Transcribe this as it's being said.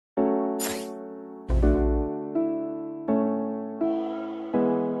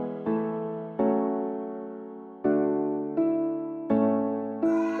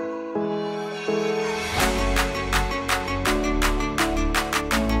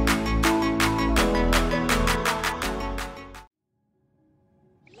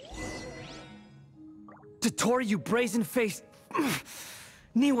Satori, you brazen-faced...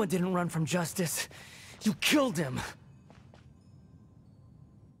 Niwa didn't run from justice. You killed him.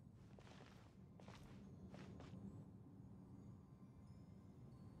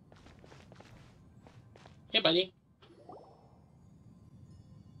 Hey, buddy.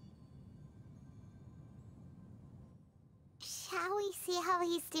 Shall we see how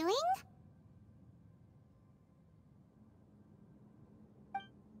he's doing?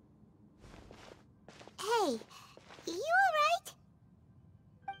 Hey, you alright?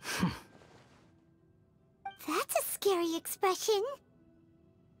 That's a scary expression.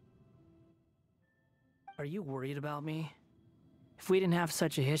 Are you worried about me? If we didn't have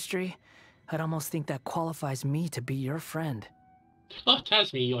such a history, I'd almost think that qualifies me to be your friend. Oh,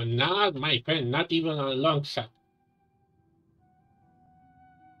 trust me, you're not my friend, not even a long shot.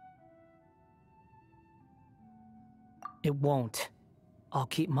 It won't. I'll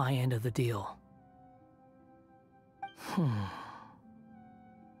keep my end of the deal. Hey,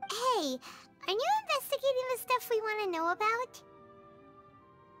 are you investigating the stuff we want to know about?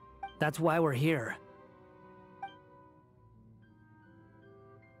 That's why we're here.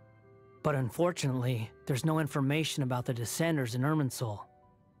 But unfortunately, there's no information about the Descenders in Irminsul.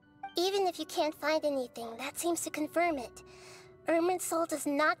 Even if you can't find anything, that seems to confirm it. Irminsul does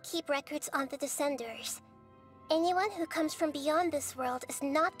not keep records on the Descenders. Anyone who comes from beyond this world is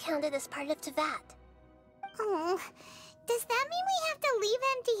not counted as part of Teyvat. Oh, does that mean we have to leave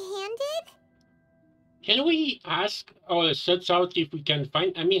empty-handed? Can we ask or search out if we can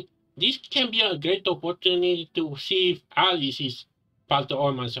find... I mean, this can be a great opportunity to see if Alice is part of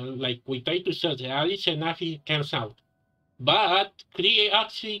Irminsul. Like, we try to search Alice and nothing comes out. But Klee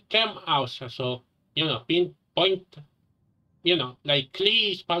actually came out, so, you know, pinpoint, you know, like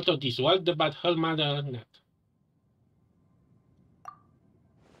Klee is part of this world, but her mother not.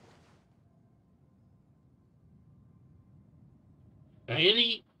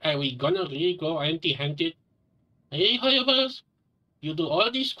 Really? Are we gonna really go empty-handed? Really, Hoyovers? You do all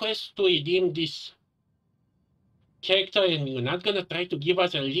these quests to redeem this character and you're not gonna try to give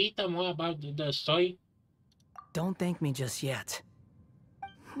us a little more about the story? Don't thank me just yet.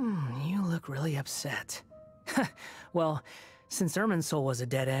 You look really upset. Well, since Irminsul was a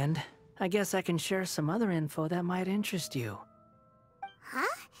dead end, I guess I can share some other info that might interest you.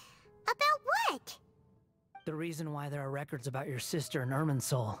 Huh? About what? The reason why there are records about your sister in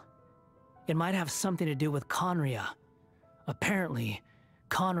Irminsul. It might have something to do with Conria. Apparently,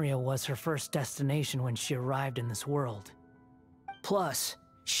 Conria was her first destination when she arrived in this world. Plus,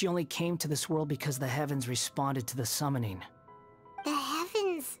 she only came to this world because the heavens responded to the summoning. The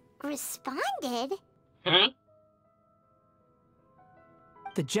heavens responded? Huh?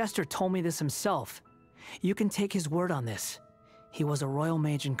 The Jester told me this himself. You can take his word on this. He was a royal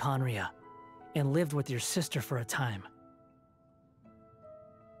mage in Conria, and lived with your sister for a time.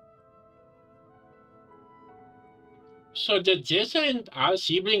 So the Jester and our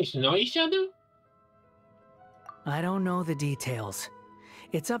siblings know each other? I don't know the details.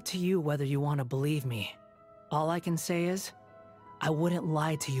 It's up to you whether you want to believe me. All I can say is, I wouldn't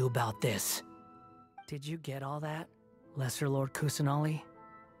lie to you about this. Did you get all that, Lesser Lord Kusanali?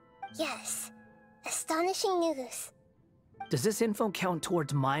 Yes. Astonishing news. Does this info count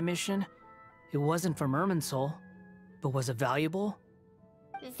towards my mission? It wasn't from Irminsul, but was it valuable?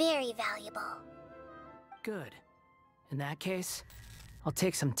 Very valuable. Good. In that case, I'll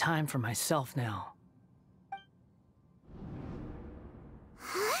take some time for myself now.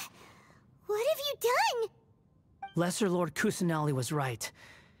 Huh? What have you done? Lesser Lord Kusanali was right.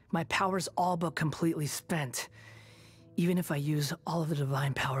 My power's all but completely spent. Even if I use all of the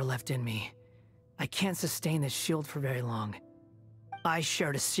divine power left in me, I can't sustain this shield for very long. I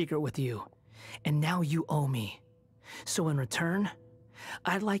shared a secret with you, and now you owe me. So in return,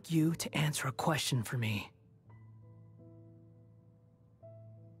 I'd like you to answer a question for me.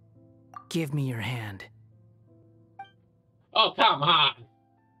 Give me your hand. Oh, come on.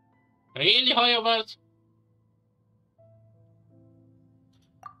 Really, Hoyovers?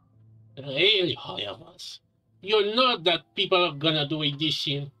 Really, Hoyovers? You know that people are gonna do it this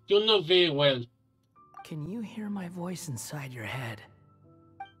scene. You know very well. Can you hear my voice inside your head?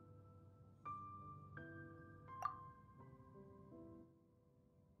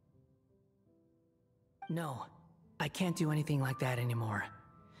 No, I can't do anything like that anymore.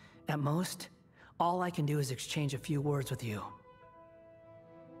 At most, all I can do is exchange a few words with you.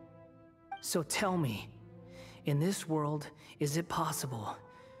 So tell me, in this world, is it possible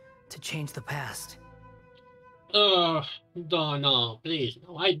to change the past? No, please.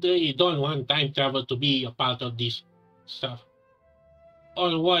 No, I really don't want time travel to be a part of this stuff.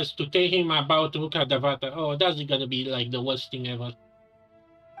 or was to tell him about Rukadavata. Oh, that's gonna be like the worst thing ever.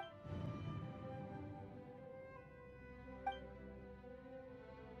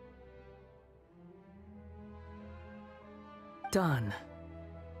 Done.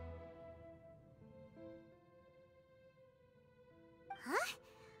 Huh?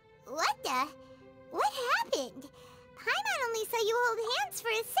 What the? What happened? Paimon only saw you hold hands for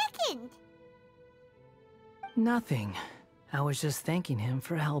a second. Nothing. I was just thanking him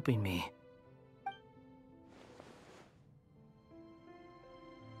for helping me.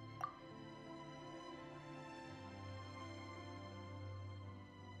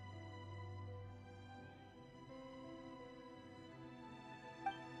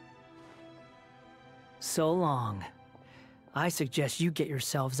 So long. I suggest you get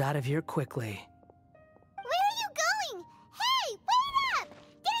yourselves out of here quickly. Where are you going? Hey, wait up!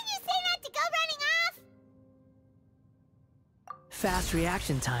 Didn't you say not to go running off? Fast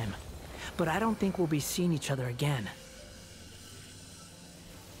reaction time. But I don't think we'll be seeing each other again.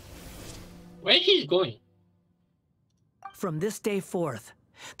 Where he's going? From this day forth,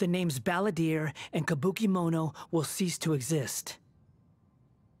 the names Balladeer and Kabukimono will cease to exist.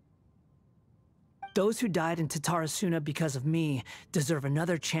 Those who died in Tatarasuna because of me deserve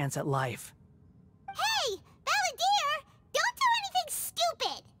another chance at life. Hey, Balladeer! Don't do anything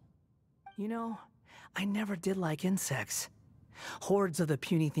stupid! You know, I never did like insects. Hordes of the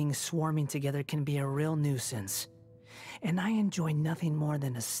puny things swarming together can be a real nuisance. And I enjoy nothing more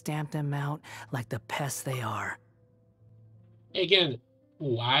than to stamp them out like the pests they are. Again,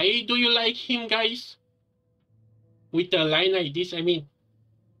 why do you like him, guys? With a line like this, I mean,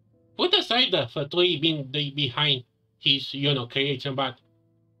 put aside the Fatui being behind his, creation, but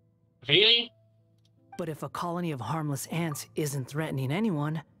really? But if a colony of harmless ants isn't threatening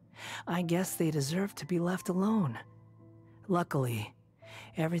anyone, I guess they deserve to be left alone. Luckily,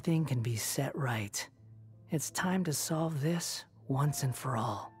 everything can be set right. It's time to solve this once and for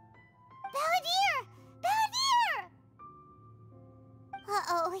all. Balladeer! Balladeer!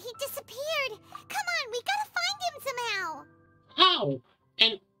 Uh-oh, he disappeared. Come on, we gotta find him somehow. How?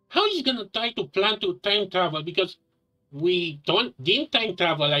 And how is he gonna try to plan to time travel? Because we didn't time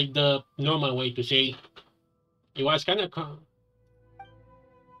travel like the normal way to say. It was kind of...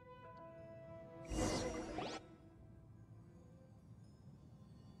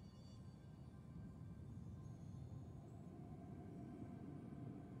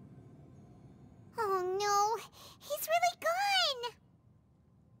 Oh no, he's really gone.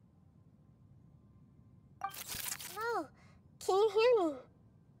 Oh, can you hear me?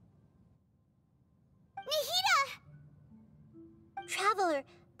 Nahida! Traveler,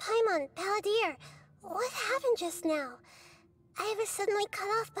 Paimon, Balladeer, what happened just now? I was suddenly cut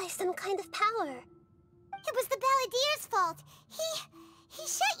off by some kind of power. It was the Balladeer's fault. He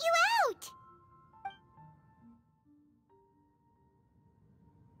shut you out.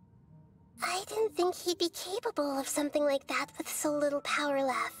 I didn't think he'd be capable of something like that with so little power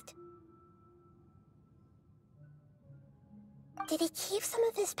left. Did he keep some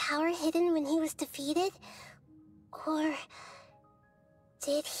of his power hidden when he was defeated? Or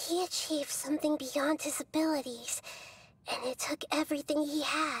did he achieve something beyond his abilities, and it took everything he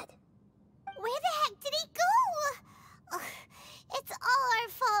had? Where the heck did he go? Ugh, it's all our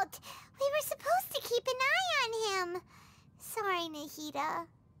fault. We were supposed to keep an eye on him. Sorry, Nahida.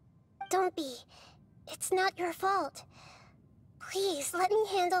 Don't be. It's not your fault. Please, let me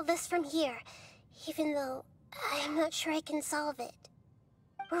handle this from here, even though I'm not sure I can solve it.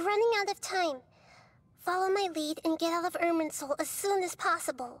 We're running out of time. Follow my lead and get out of Irminsul as soon as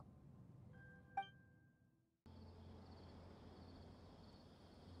possible.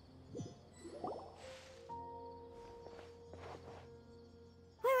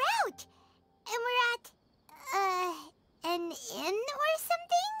 We're out! And we're at, an inn or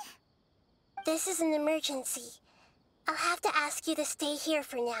something? This is an emergency. I'll have to ask you to stay here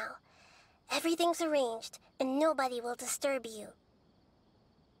for now. Everything's arranged, and nobody will disturb you.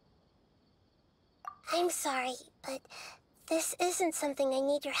 I'm sorry, but this isn't something I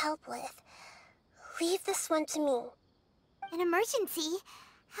need your help with. Leave this one to me. An emergency?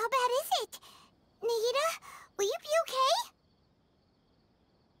 How bad is it? Nahida, will you be okay?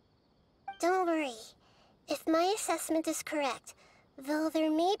 Don't worry. If my assessment is correct, though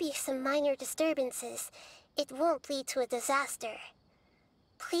there may be some minor disturbances, it won't lead to a disaster.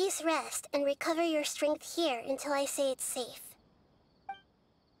 Please rest and recover your strength here until I say it's safe.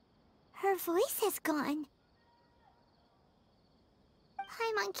 Her voice has gone.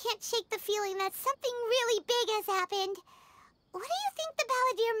 Paimon can't shake the feeling that something really big has happened. What do you think the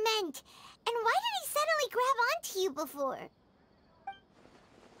Balladeer meant? And why did he suddenly grab onto you before?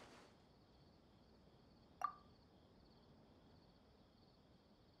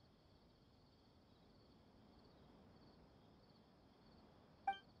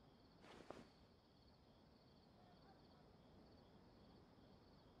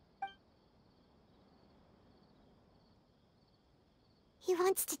 He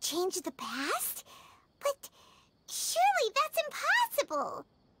wants to change the past? But surely that's impossible!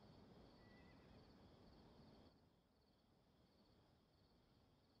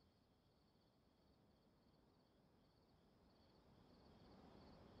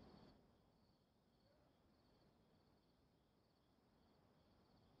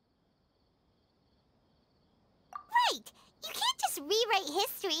 Right! You can't just rewrite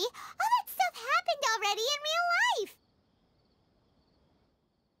history! All that stuff happened already in real life!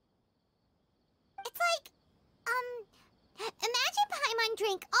 It's like, imagine Paimon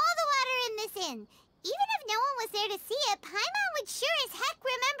drank all the water in this inn. Even if no one was there to see it, Paimon would sure as heck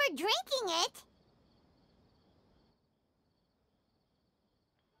remember drinking it.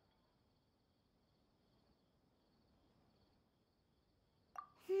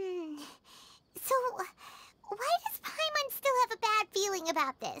 So, why does Paimon still have a bad feeling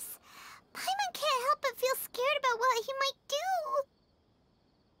about this? Paimon can't help but feel scared about what he might do.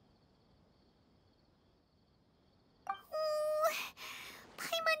 Oh,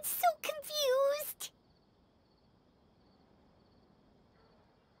 Paimon's so confused.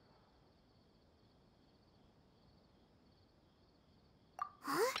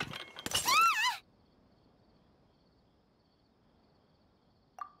 Huh? Ah!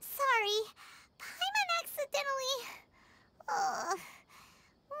 Sorry, Paimon accidentally...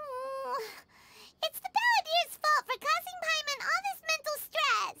 It's the Balladier's fault for causing Paimon all this mental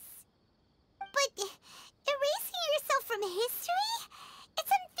stress. But erasing yourself from history?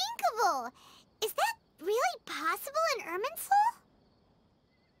 It's unthinkable. Is that really possible in Irminsul?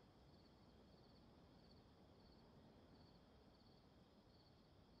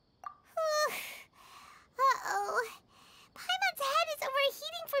 Uh-oh. Paimon's head is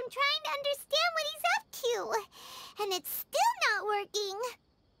overheating from trying to understand what he's up to. And it's still not working.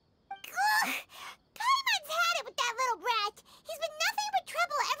 Ugh! Paimon's had it with that little brat. He's been nothing but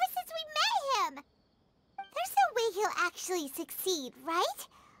trouble ever since we met him. There's no way he'll actually succeed, right?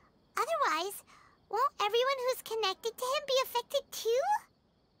 Otherwise, won't everyone who's connected to him be affected too?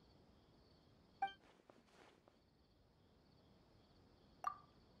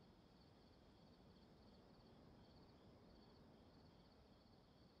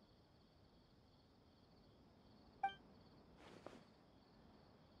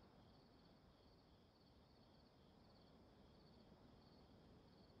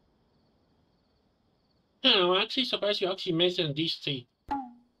 Yeah, I'm actually surprised you actually mentioned these three.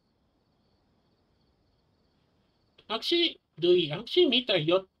 Actually, do we actually meet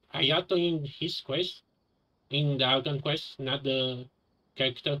Ayato in his quest? In the Archon quest, not the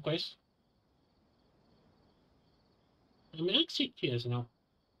character quest? I'm actually curious now.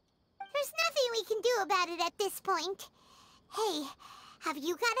 There's nothing we can do about it at this point. Hey, have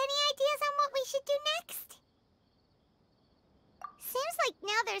you got any ideas on what we should do next? Seems like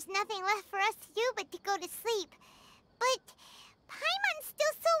now there's nothing left for us to do but to go to sleep. But Paimon's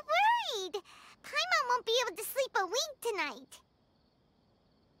still so worried. Paimon won't be able to sleep a wink tonight.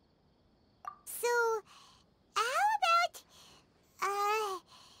 So, how about,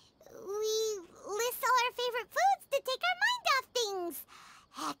 we list all our favorite foods to take our mind off things?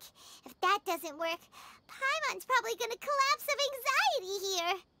 Heck, if that doesn't work, Paimon's probably gonna collapse of anxiety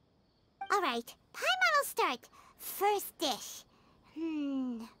here. Alright, Paimon will start. First dish.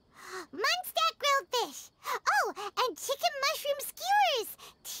 Munstack grilled fish. Oh, and chicken mushroom skewers.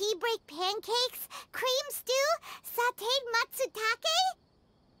 Tea break pancakes, cream stew, sauteed matsutake,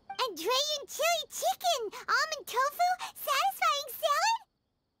 and Dragon chili chicken, almond tofu, satisfying salad.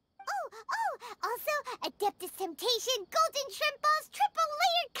 Also, Adeptus Temptation, golden shrimp balls, triple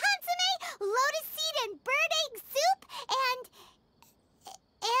layered consomme, lotus seed and bird egg soup, and...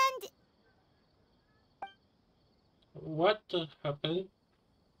 What happened?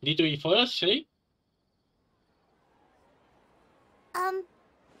 Did we fall asleep?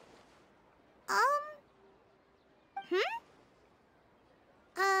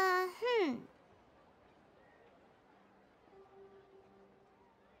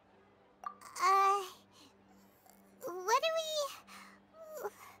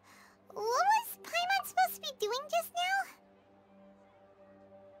 What was Paimon supposed to be doing just now?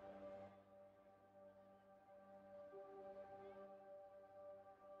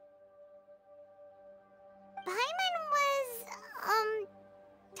 Paimon was,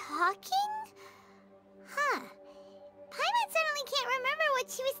 talking? Huh. Paimon suddenly can't remember what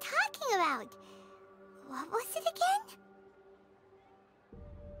she was talking about. What was it again?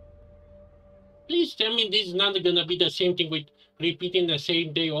 Please tell me this is not gonna be the same thing with repeating the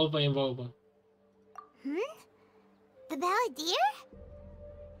same day over and over. The Balladeer?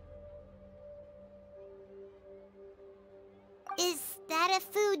 Is that a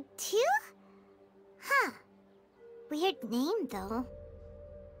food too? Huh. Weird name, though.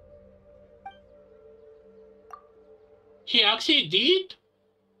 He actually did?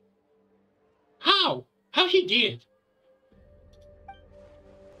 How? How he did?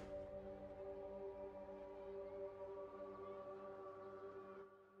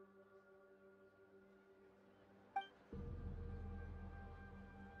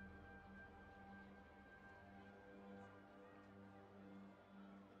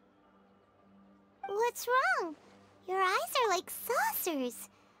 What's wrong? Your eyes are like saucers.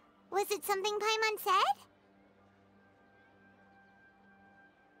 Was it something Paimon said?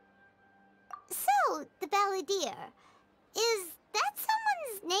 So, the Balladeer. Is that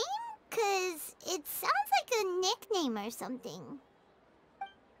someone's name? 'Cause it sounds like a nickname or something.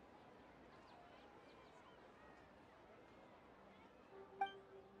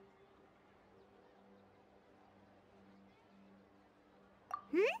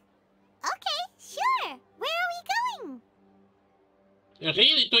 Okay, sure. Where are we going?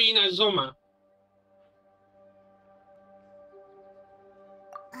 Really to Inazuma.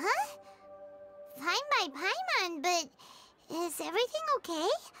 Huh? Fine by Paimon, but is everything okay?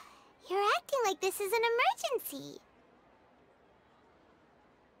 You're acting like this is an emergency.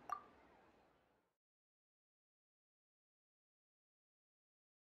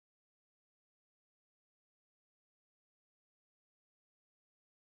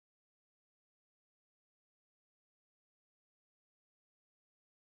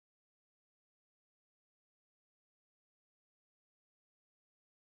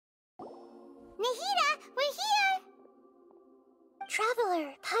 Nahida, we're here!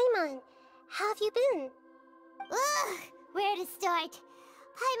 Traveler, Paimon, how have you been? Ugh, where to start?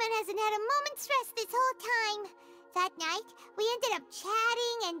 Paimon hasn't had a moment's rest this whole time. That night, we ended up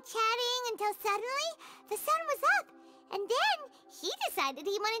chatting and chatting until suddenly the sun was up. And then he decided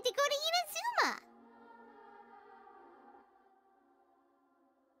he wanted to go to Inazuma.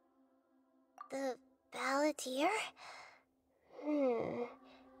 The Balladeer?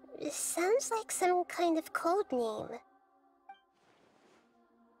 It sounds like some kind of code name.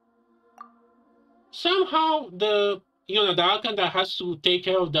 Somehow the Archon that has to take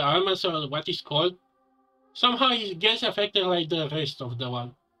care of the armors or what is called, somehow he gets affected like the rest of the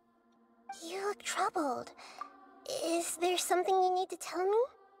one. You look troubled. Is there something you need to tell me?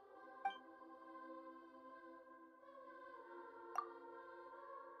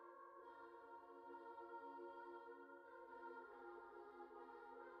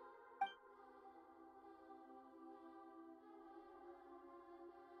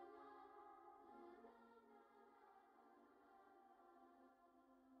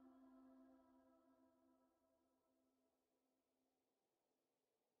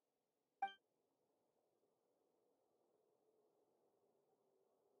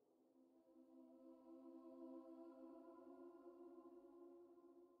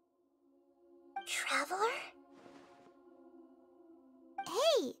 Traveler?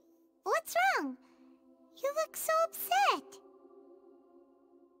 Hey, what's wrong? You look so upset.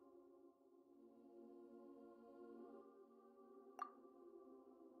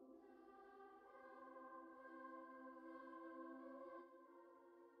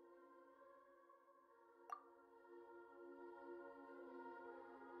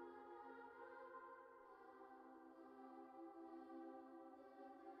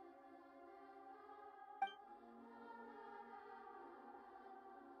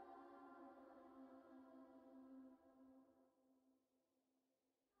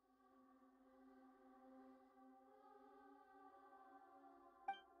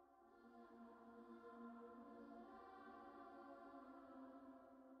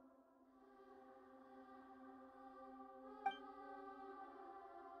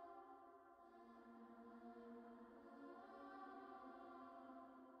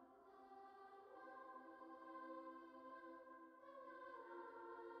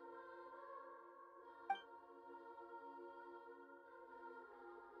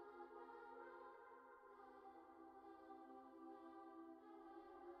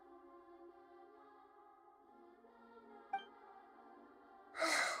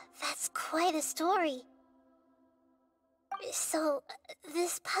 That's quite a story. So,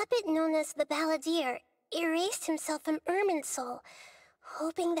 this puppet known as the Balladeer erased himself from Irminsul,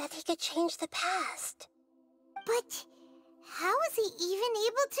 hoping that he could change the past. But how was he even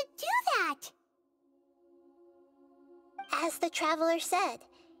able to do that? As the Traveler said,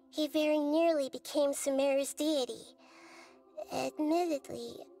 he very nearly became Sumeru's deity.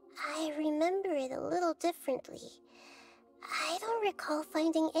 Admittedly, I remember it a little differently. I don't recall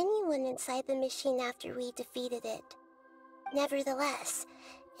finding anyone inside the machine after we defeated it. Nevertheless,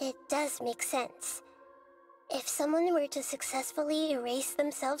 it does make sense. If someone were to successfully erase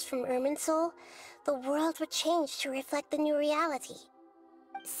themselves from Irminsul, the world would change to reflect the new reality.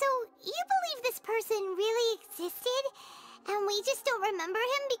 So, you believe this person really existed, and we just don't remember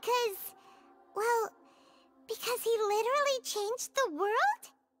him because... well, because he literally changed the world?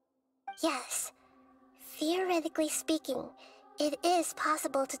 Yes. Theoretically speaking, it is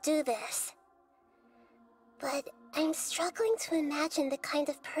possible to do this. But I'm struggling to imagine the kind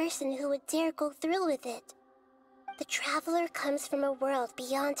of person who would dare go through with it. The Traveler comes from a world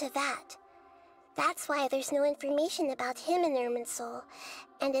beyond Teyvat. That's why there's no information about him in Irminsul,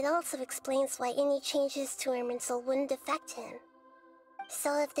 and it also explains why any changes to Irminsul wouldn't affect him.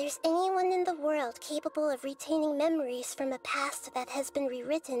 So if there's anyone in the world capable of retaining memories from a past that has been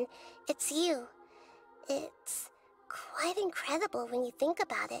rewritten, it's you. It's quite incredible when you think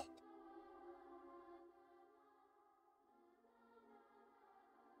about it.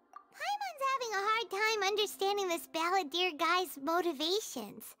 Paimon's having a hard time understanding this balladeer guy's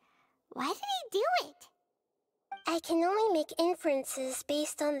motivations. Why did he do it? I can only make inferences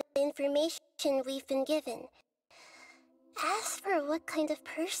based on the information we've been given. As for what kind of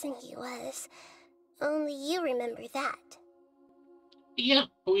person he was, only you remember that. Yeah,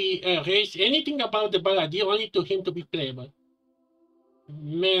 we raised anything about the Balladeer only to him to be playable.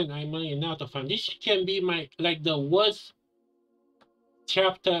 Man, I'm running out of fun. This can be like the worst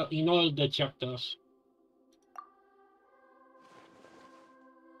chapter in all the chapters.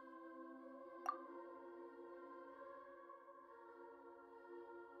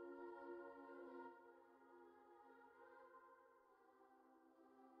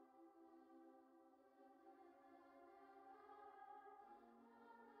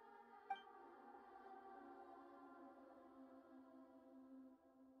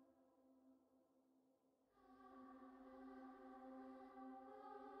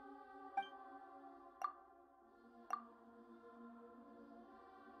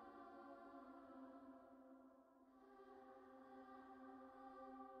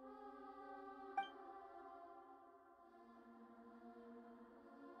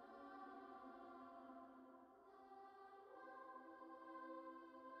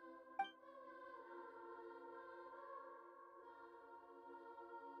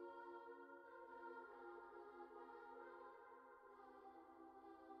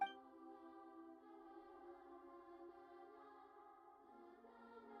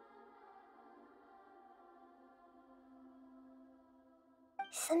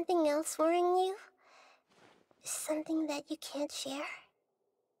 Something else worrying you? Something that you can't share?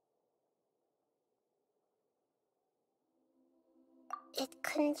 It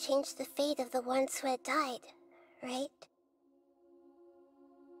couldn't change the fate of the ones who had died, right?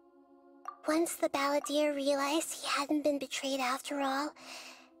 Once the Balladeer realized he hadn't been betrayed after all,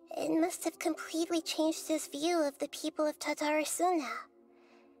 it must have completely changed his view of the people of Tatarasuna.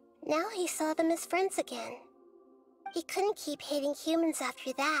 Now he saw them as friends again. He couldn't keep hating humans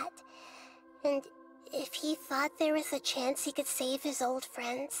after that. And if he thought there was a chance he could save his old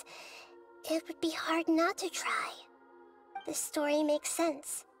friends, it would be hard not to try. The story makes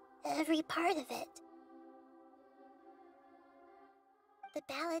sense, every part of it. The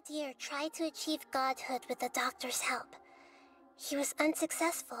Balladeer tried to achieve godhood with the Doctor's help. He was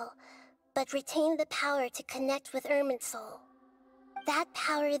unsuccessful, but retained the power to connect with Irminsul. That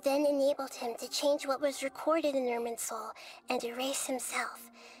power then enabled him to change what was recorded in Irminsul and erase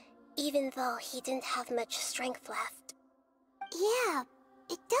himself, even though he didn't have much strength left. Yeah,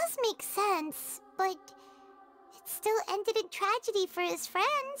 it does make sense, but it still ended in tragedy for his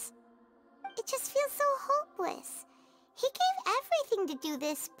friends. It just feels so hopeless. He gave everything to do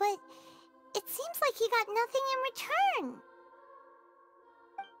this, but it seems like he got nothing in return.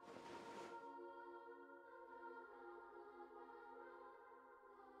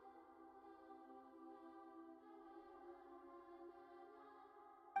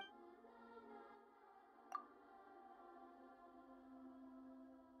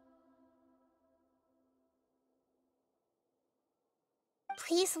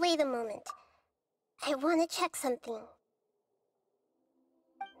 Please wait a moment. I want to check something.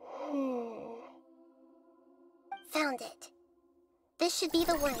 Found it. This should be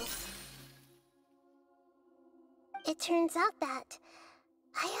the one. It turns out that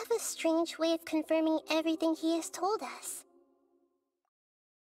I have a strange way of confirming everything he has told us.